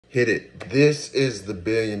Hit it. This is the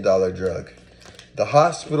billion-dollar drug. The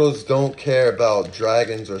hospitals don't care about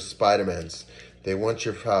dragons or Spider-Mans. They want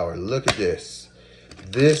your power. Look at this.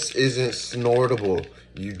 This isn't snortable.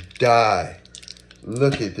 You die.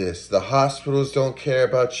 Look at this. The hospitals don't care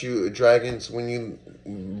about you dragons when you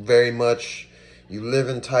very much. You live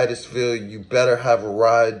in Titusville. You better have a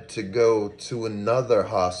ride to go to another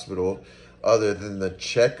hospital other than the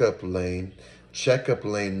checkup lane. Checkup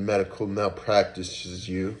lane medical malpractices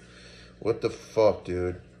you. What the fuck,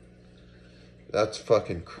 dude? That's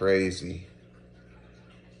fucking crazy.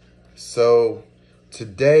 So,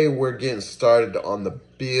 today we're getting started on the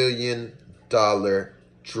billion-dollar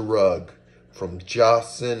drug from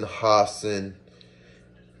Jasin,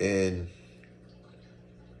 in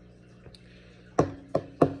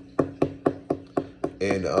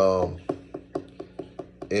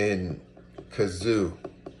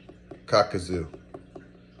Kakazoo.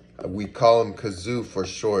 We call him Kazoo for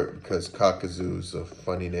short because Kakazoo is a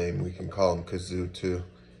funny name. We can call him Kazoo too.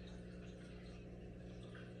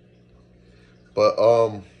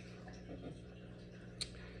 But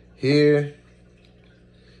here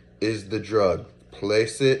is the drug.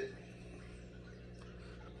 Place it.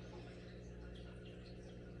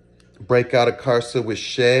 Break out a Carsa with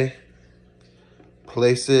Shay.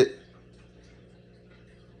 Place it.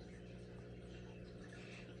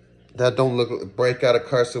 That don't look. Break out a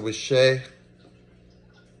Carsa with Shay.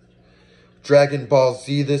 Dragon Ball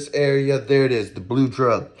Z this area. There it is. The blue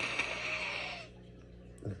drug.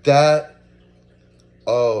 That.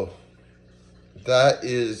 Oh. That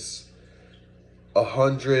is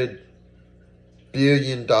 $100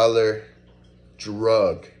 billion drug.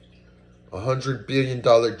 $100 billion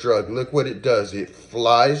drug. Look what it does. It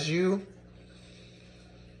flies you.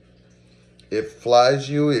 It flies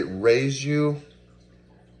you. It raises you.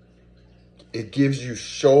 It gives you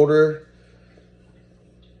shoulder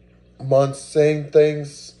months saying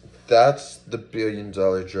things. That's the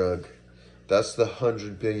billion-dollar drug. That's the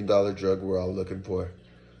 $100 billion drug we're all looking for.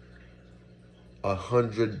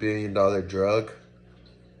 $100 billion drug?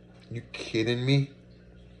 You kidding me?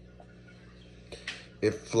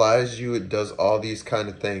 It flies you. It does all these kind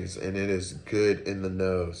of things, and it is good in the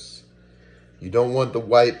nose. You don't want the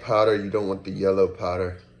white powder. You don't want the yellow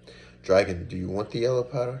powder. Dragon, do you want the yellow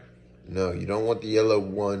powder? No, you don't want the yellow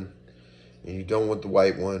one, and you don't want the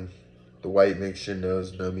white one. The white makes your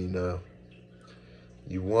nose nummy, no.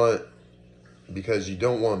 You want, because you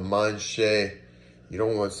don't want Mind Shay, you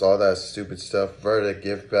don't want all that stupid stuff. Verta,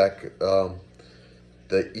 give back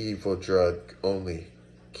the evil drug only.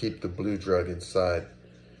 Keep the blue drug inside.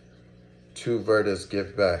 2 Vertas,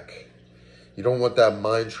 give back. You don't want that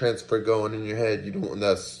mind transfer going in your head. You don't want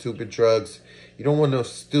that stupid drugs. You don't want no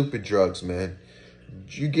stupid drugs, man.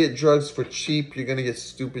 You get drugs for cheap, you're gonna get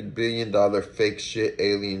stupid billion-dollar fake shit,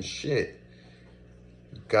 alien shit.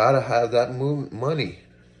 You gotta have that money.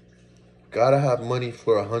 Gotta have money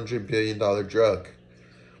for $100 billion drug.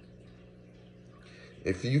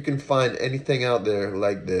 If you can find anything out there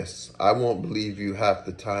like this, I won't believe you half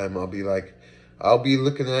the time. I'll be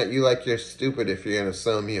looking at you like you're stupid if you're gonna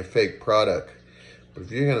sell me a fake product. But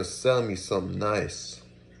if you're gonna sell me something nice,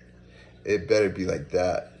 it better be like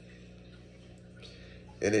that.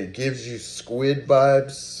 And it gives you squid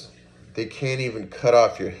vibes. They can't even cut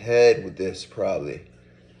off your head with this, probably.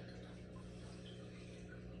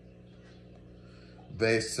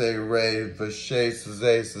 Gift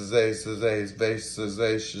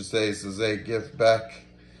back.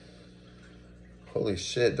 Holy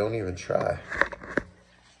shit, don't even try.